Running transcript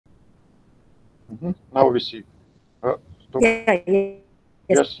Now we see. Stop.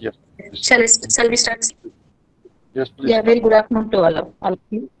 Yes. Yes. Shall we start? Yes, please. Yeah, very good afternoon to all of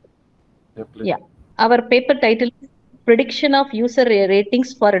you. Yeah, please. Yeah, our paper title is Prediction of User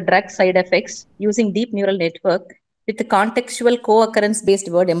Ratings for Drug Side Effects Using Deep Neural Network with the Contextual Co-occurrence Based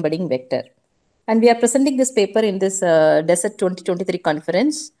Word Embedding Vector. And we are presenting this paper in this DESSERT' 2023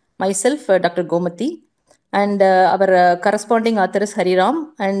 conference. Myself, Dr. Gomati, and our corresponding author is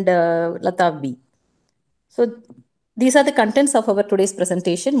Hariram and Lata B. So these are the contents of our today's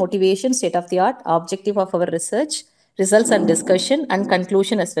presentation: motivation, state of the art, objective of our research, results and discussion, and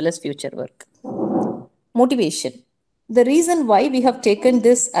conclusion as well as future work. Motivation. The reason why we have taken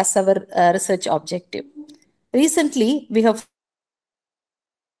this as our research objective. Recently, we have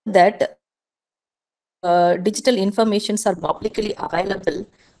that digital informations are publicly available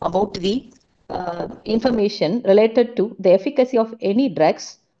about the information related to the efficacy of any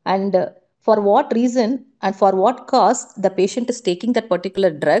drugs and for what reason and for what cause the patient is taking that particular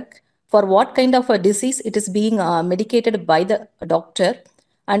drug, for what kind of a disease it is being medicated by the doctor,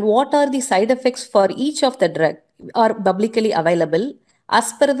 and what are the side effects for each of the drug are publicly available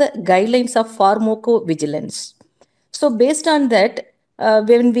as per the guidelines of pharmacovigilance. So based on that,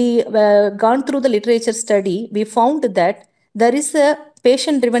 when we gone through the literature study, we found that there is a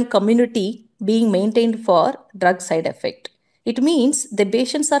patient-driven community being maintained for drug side effect. It means the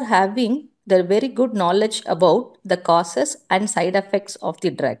patients are having the very good knowledge about the causes and side effects of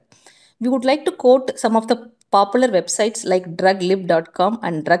the drug. We would like to quote some of the popular websites like druglib.com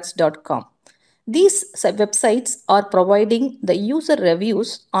and drugs.com. These websites are providing the user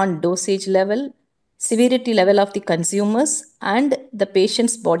reviews on dosage level, severity level of the consumers, and the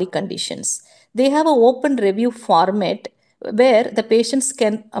patient's body conditions. They have an open review format where the patients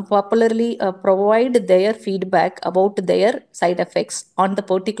can popularly provide their feedback about their side effects on the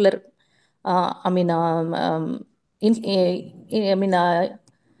particular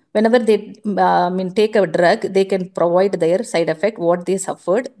whenever they take a drug, they can provide their side effect, what they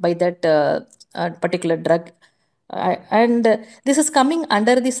suffered by that particular drug. And this is coming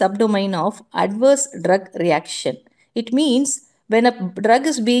under the subdomain of adverse drug reaction. It means when a drug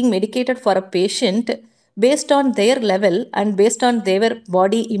is being medicated for a patient, based on their level and based on their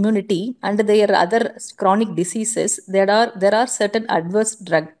body immunity and their other chronic diseases, there are certain adverse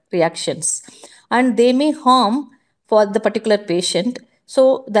drug reactions, and they may harm for the particular patient.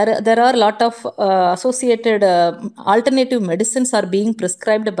 So there are a lot of associated alternative medicines are being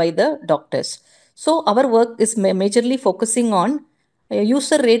prescribed by the doctors. So our work is majorly focusing on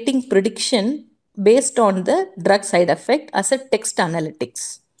user rating prediction based on the drug side effect as a text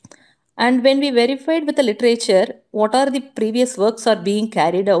analytics. And when we verified with the literature what are the previous works are being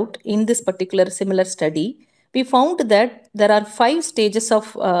carried out in this particular similar study, we found that there are 5 stages of,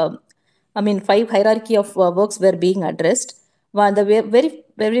 5 hierarchy of works were being addressed. One, the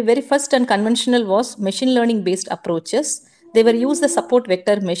very first and conventional was machine learning based approaches. They were used the support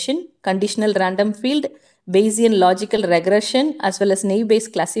vector machine, conditional random field, Bayesian logical regression, as well as naive Bayes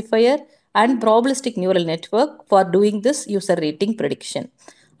classifier and probabilistic neural network for doing this user rating prediction.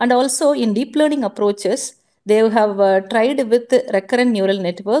 And also in deep learning approaches, they have tried with recurrent neural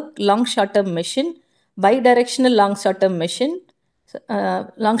network, long short-term machine, bidirectional long short-term machine,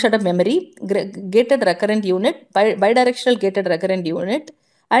 long short-term memory, gated recurrent unit, bidirectional gated recurrent unit,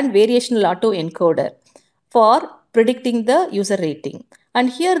 and variational autoencoder for predicting the user rating. And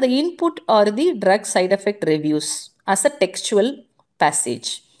here the input are the drug side effect reviews as a textual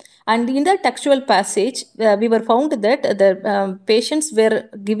passage. And in the textual passage, we were found that the patients were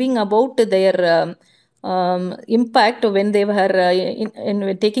giving about their impact when they were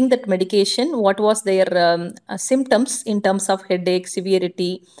in taking that medication, what was their symptoms in terms of headache,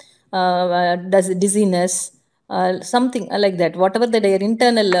 severity, dizziness, something like that. Whatever their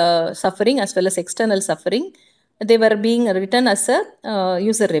internal suffering as well as external suffering, they were being written as a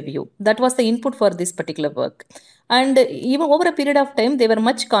user review. That was the input for this particular work. And even over a period of time, they were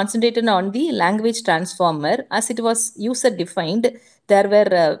much concentrated on the language transformer. As it was user defined, there were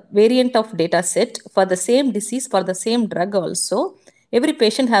a variant of data set for the same disease, for the same drug also. Every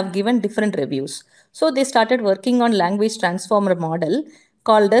patient have given different reviews. So they started working on language transformer model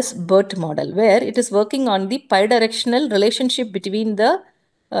called as BERT model, where it is working on the bidirectional relationship between the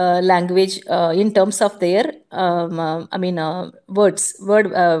language in terms of their word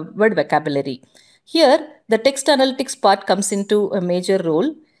vocabulary. Here, the text analytics part comes into a major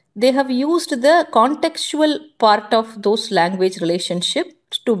role. They have used the contextual part of those language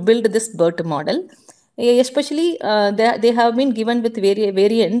relationships to build this BERT model. Especially, they have been given with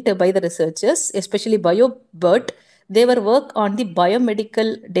variant by the researchers, especially BioBERT. They were work on the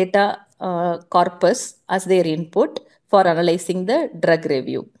biomedical data corpus as their input for analyzing the drug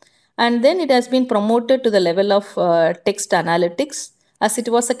review. And then it has been promoted to the level of text analytics, as it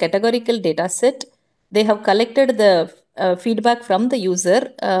was a categorical data set. They have collected the feedback from the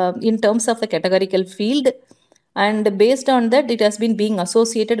user in terms of the categorical field, and based on that it has been being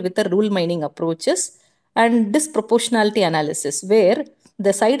associated with the rule mining approaches and disproportionality analysis, where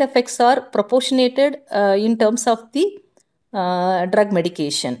the side effects are proportionated in terms of the drug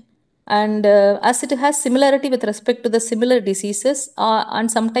medication. And as it has similarity with respect to the similar diseases, and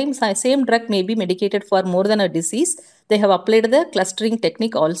sometimes the same drug may be medicated for more than a disease, they have applied the clustering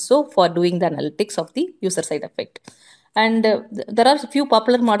technique also for doing the analytics of the user side effect. And there are a few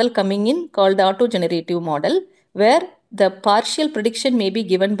popular models coming in called the auto-generative model, where the partial prediction may be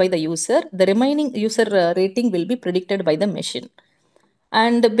given by the user, the remaining user rating will be predicted by the machine.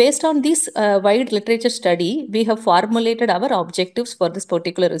 And based on this wide literature study, we have formulated our objectives for this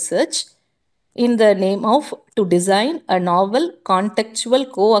particular research in the name of to design a novel contextual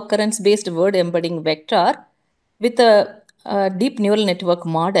co-occurrence based word embedding vector with a deep neural network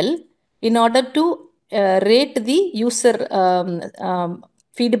model in order to rate the user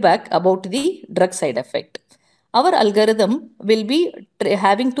feedback about the drug side effect. Our algorithm will be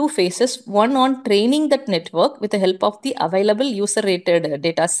having two phases, one on training that network with the help of the available user-rated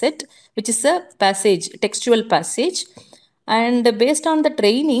data set, which is a textual passage. And based on the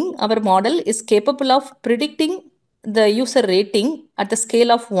training, our model is capable of predicting the user rating at the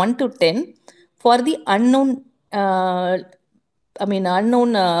scale of 1 to 10 for the unknown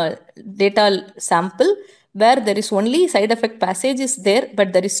data sample, where there is only side effect passage is there,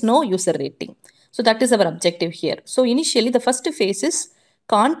 but there is no user rating. So that is our objective here. So initially the first phase is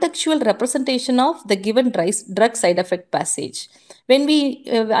contextual representation of the given drug side effect passage. When we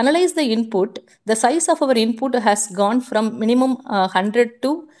analyze the input, the size of our input has gone from minimum 100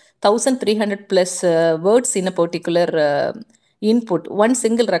 to 1300 plus words in a particular input. One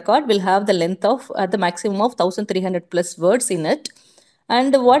single record will have the length of the maximum of 1300 plus words in it.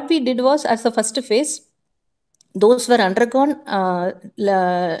 And what we did was, as the first phase, those were undergone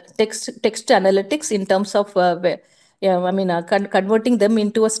text analytics in terms of converting them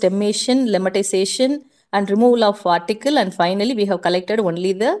into a stemmation, lemmatization, and removal of article. And finally, we have collected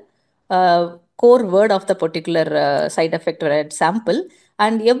only the core word of the particular side effect sample.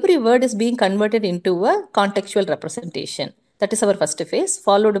 And every word is being converted into a contextual representation. That is our first phase,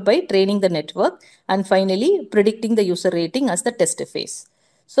 followed by training the network, and finally predicting the user rating as the test phase.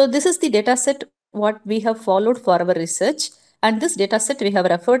 So this is the data set what we have followed for our research, and this data set we have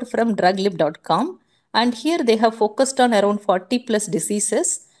referred from druglib.com, and here they have focused on around 40 plus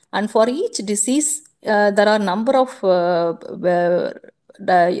diseases, and for each disease there are number of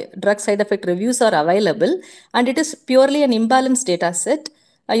drug side effect reviews are available, and it is purely an imbalanced data set.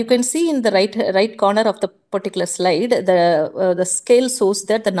 You can see in the right corner of the particular slide, the scale shows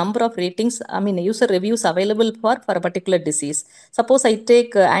that the number of ratings, user reviews available for a particular disease. Suppose I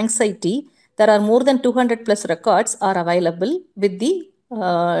take anxiety, there are more than 200 plus records are available with the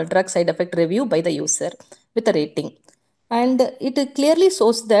drug side effect review by the user with a rating. And it clearly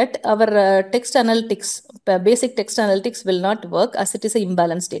shows that our text analytics, basic text analytics will not work, as it is an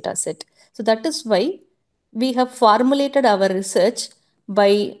imbalanced data set. So that is why we have formulated our research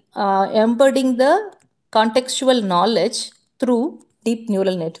by embedding the contextual knowledge through deep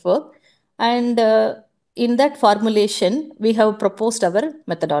neural network. And in that formulation, we have proposed our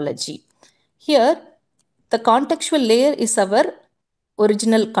methodology. Here, the contextual layer is our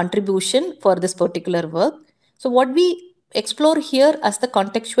original contribution for this particular work. So what we explore here as the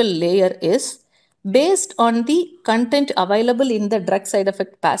contextual layer is, based on the content available in the drug side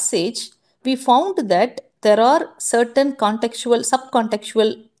effect passage, we found that there are certain contextual,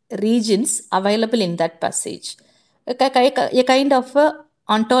 subcontextual regions available in that passage. A kind of a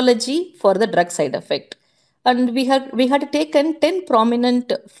ontology for the drug side effect. And we had taken 10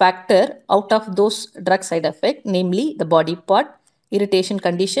 prominent factor out of those drug side effect, namely the body part, irritation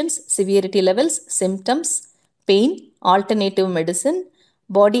conditions, severity levels, symptoms, pain, alternative medicine,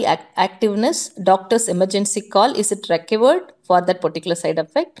 body activeness, doctor's emergency call, is it required for that particular side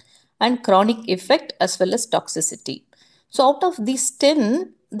effect, and chronic effect as well as toxicity. So out of these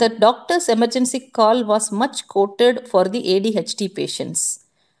 10, the doctor's emergency call was much quoted for the ADHD patients.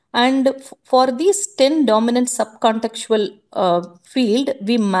 And for these 10 dominant subcontextual field,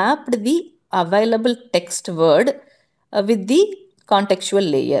 we mapped the available text word with the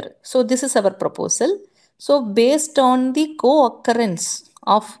contextual layer. So this is our proposal. So based on the co-occurrence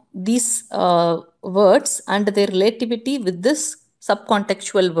of these words and their relativity with this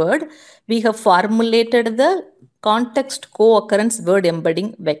subcontextual word, we have formulated the context co-occurrence word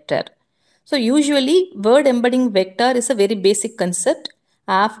embedding vector. So usually word embedding vector is a very basic concept.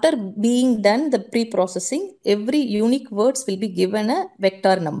 After being done the pre-processing, every unique words will be given a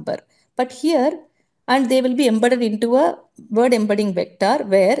vector number. But here, and they will be embedded into a word embedding vector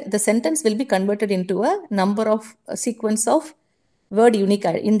where the sentence will be converted into a number of a sequence of word unique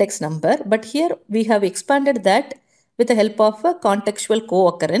index number. But here we have expanded that with the help of a contextual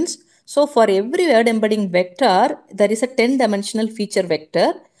co-occurrence. So for every word embedding vector, there is a 10-dimensional feature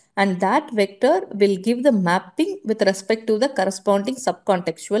vector, and that vector will give the mapping with respect to the corresponding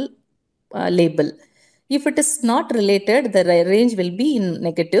subcontextual label. If it is not related, the range will be in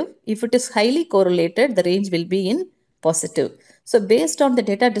negative. If it is highly correlated, the range will be in positive. So based on the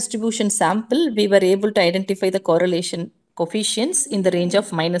data distribution sample, we were able to identify the correlation coefficients in the range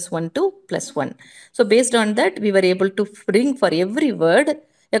of -1 to +1. So based on that, we were able to bring for every word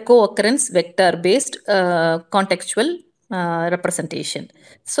a co-occurrence vector based contextual representation.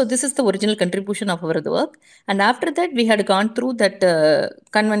 So this is the original contribution of our work. And after that, we had gone through that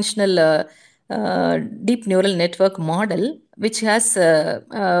conventional deep neural network model, which has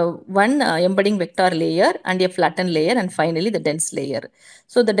one embedding vector layer and a flattened layer, and finally the dense layer.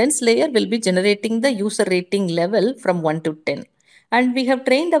 So the dense layer will be generating the user rating level from 1 to 10. And we have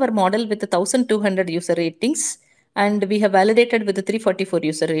trained our model with 1200 user ratings, and we have validated with the 344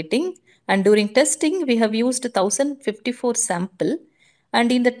 user rating. And during testing, we have used 1054 sample.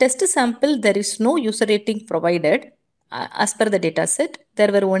 And in the test sample, there is no user rating provided as per the data set.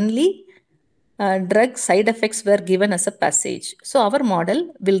 There were only drug side effects were given as a passage. So our model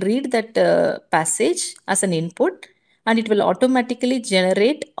will read that passage as an input, and it will automatically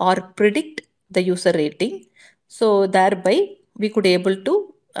generate or predict the user rating. So thereby we could able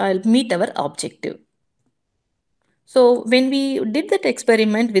to meet our objective. So when we did that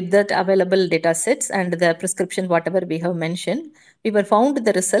experiment with that available data sets and the prescription, whatever we have mentioned, we were found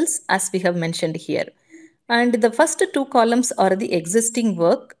the results as we have mentioned here. And the first two columns are the existing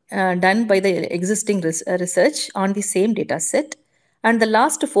work done by the existing research on the same data set. And the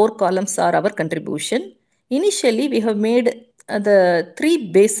last four columns are our contribution. Initially, we have made the three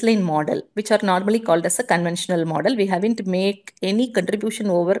baseline model, which are normally called as a conventional model. We haven't made any contribution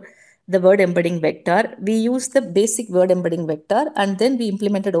over the word embedding vector. We used the basic word embedding vector, and then we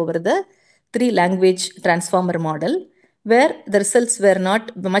implemented over the three language transformer model, where the results were not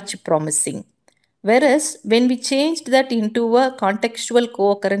much promising. Whereas when we changed that into a contextual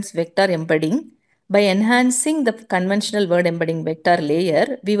co-occurrence vector embedding, by enhancing the conventional word embedding vector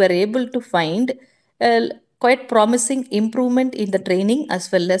layer, we were able to find quite promising improvement in the training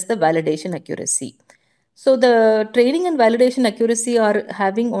as well as the validation accuracy. So the training and validation accuracy are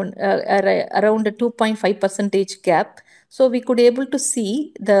having around a 2.5% gap. So we could able to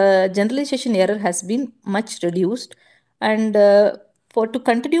see the generalization error has been much reduced. And to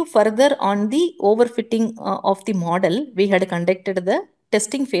continue further on the overfitting of the model, we had conducted the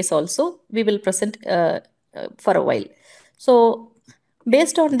testing phase also. We will present for a while. So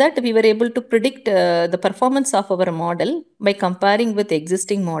based on that, we were able to predict the performance of our model by comparing with the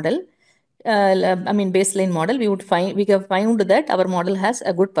existing model. Baseline model, we have found that our model has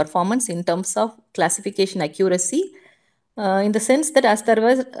a good performance in terms of classification accuracy, in the sense that as there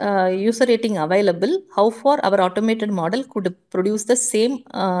was user rating available, how far our automated model could produce the same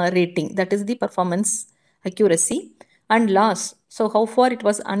rating, that is the performance accuracy, and loss. So how far it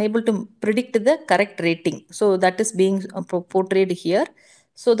was unable to predict the correct rating. So that is being portrayed here.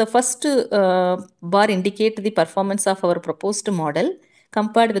 So the first bar indicate the performance of our proposed model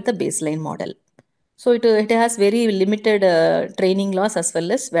compared with the baseline model. So it has very limited training loss as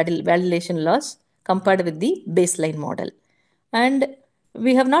well as validation loss compared with the baseline model. And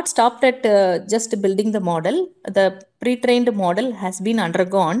we have not stopped at just building the model. The pre-trained model has been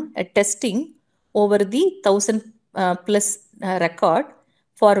undergone a testing over the 1000 plus record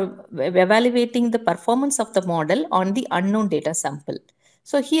for evaluating the performance of the model on the unknown data sample.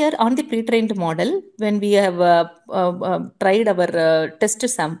 So here on the pre-trained model, when we have tried our test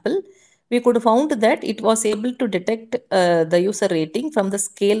sample, we could found that it was able to detect the user rating from the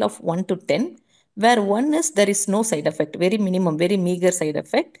scale of 1 to 10, where 1 is there is no side effect, very minimum, very meager side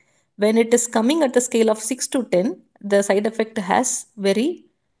effect. When it is coming at the scale of 6 to 10, the side effect has very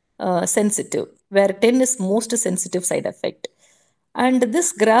sensitive, where 10 is most sensitive side effect. And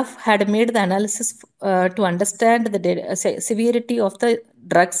this graph had made the analysis to understand the severity of the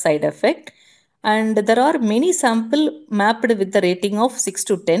drug side effect. And there are many samples mapped with the rating of 6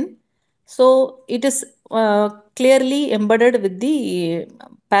 to 10. So it is clearly embedded with the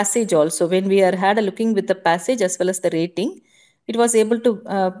passage also. When we had a looking with the passage as well as the rating, it was able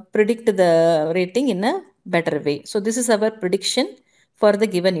to predict the rating in a better way. So this is our prediction for the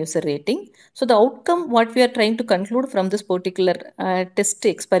given user rating. So the outcome, what we are trying to conclude from this particular test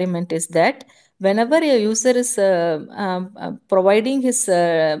experiment is that whenever a user is providing his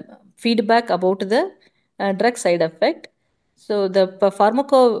feedback about the drug side effect, so the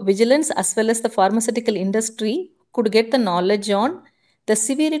pharmacovigilance as well as the pharmaceutical industry could get the knowledge on the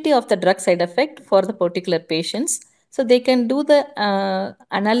severity of the drug side effect for the particular patients. So they can do the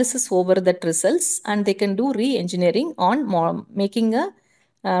analysis over that results, and they can do re-engineering on making a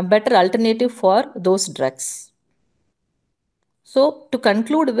better alternative for those drugs. So to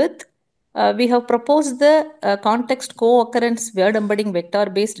conclude with, we have proposed the context co-occurrence word-embedding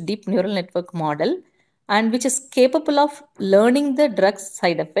vector-based deep neural network model, and which is capable of learning the drug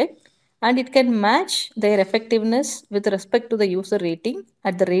side effect, and it can match their effectiveness with respect to the user rating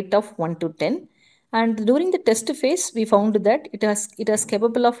at the rate of 1 to 10. And during the test phase, we found that it is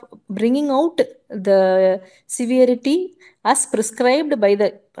capable of bringing out the severity as prescribed by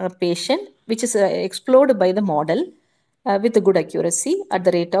the patient, which is explored by the model with a good accuracy at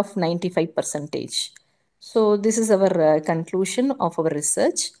the rate of 95%. So this is our conclusion of our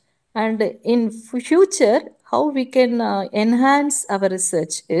research. And in future, how we can enhance our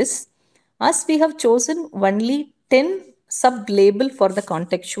research is, as we have chosen only 10 sub-label for the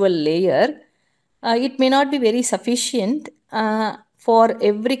contextual layer, it may not be very sufficient for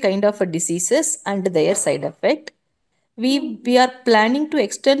every kind of diseases and their side effect. We are planning to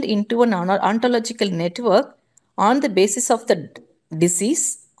extend into an ontological network on the basis of the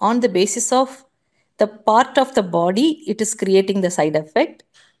disease, on the basis of the part of the body it is creating the side effect.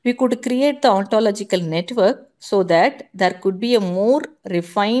 We could create the ontological network so that there could be a more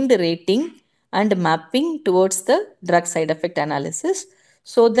refined rating and mapping towards the drug side effect analysis,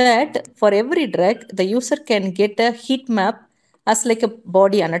 so that for every drug the user can get a heat map as like a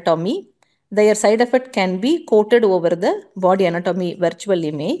body anatomy. Their side effect can be coated over the body anatomy virtual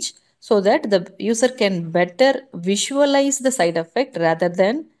image, so that the user can better visualize the side effect rather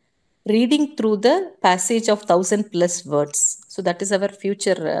than reading through the passage of 1,000+ words. So that is our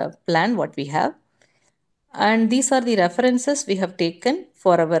future plan, what we have. And these are the references we have taken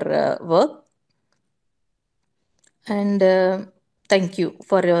for our work. And thank you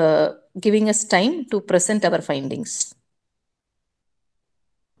for giving us time to present our findings.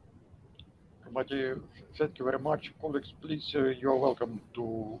 Thank you very much. Colleagues, please, you're welcome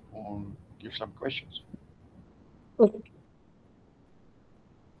to give some questions. Okay.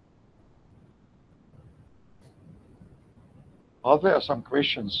 Are there some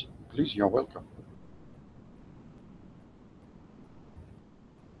questions? Please, you're welcome.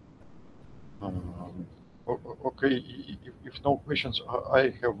 Okay, if no questions,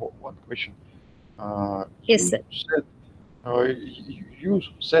 I have one question. Yes, sir. You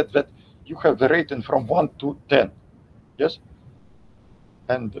said that you have the rating from 1 to 10, yes?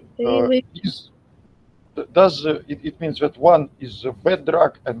 And it means that 1 is a bad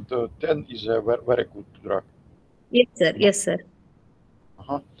drug and 10 is a very good drug? Yes, sir. Yes, sir.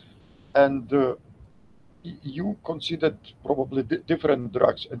 And you considered probably different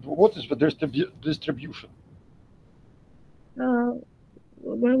drugs. And what is the distribution?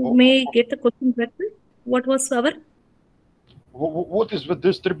 May I get the question correctly? What was our? What is the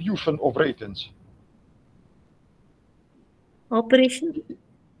distribution of ratings? Operation?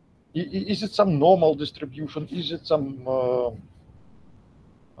 Is it some normal distribution? Is it some?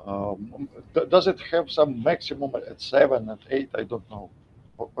 Does it have some maximum at 7, at 8? I don't know.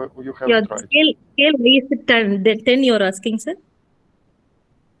 You haven't tried. Scale is it 10? 10 you're asking, sir?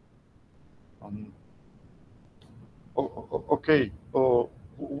 Okay.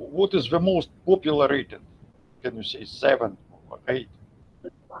 What is the most popular rating? Can you say 7 or 8?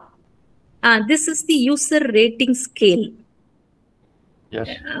 This is the user rating scale. Yes.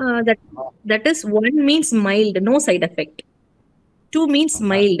 That is 1 means mild, no side effect. 2 means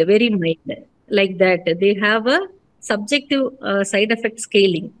mild, very mild. Like that. They have a subjective side effect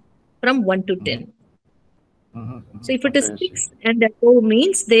scaling from 1 to 10. So if it is 6 and above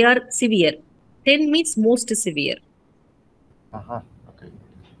means they are severe. 10 means most severe. Okay.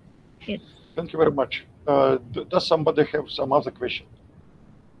 Yes. Thank you very much. Does somebody have some other question?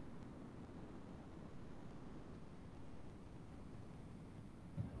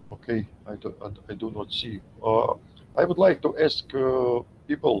 Okay, I do not see. I would like to ask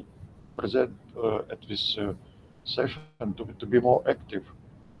people present at this session to be more active.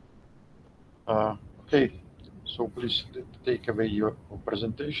 Okay, so please take away your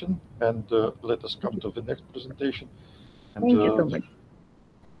presentation and let us come to the next presentation. And, thank you so much.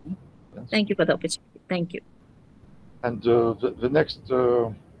 Thank you for the opportunity. Thank you. And the next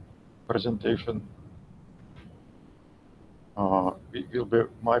presentation it will be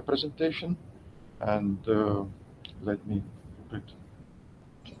my presentation, and let me put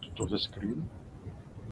it to the screen.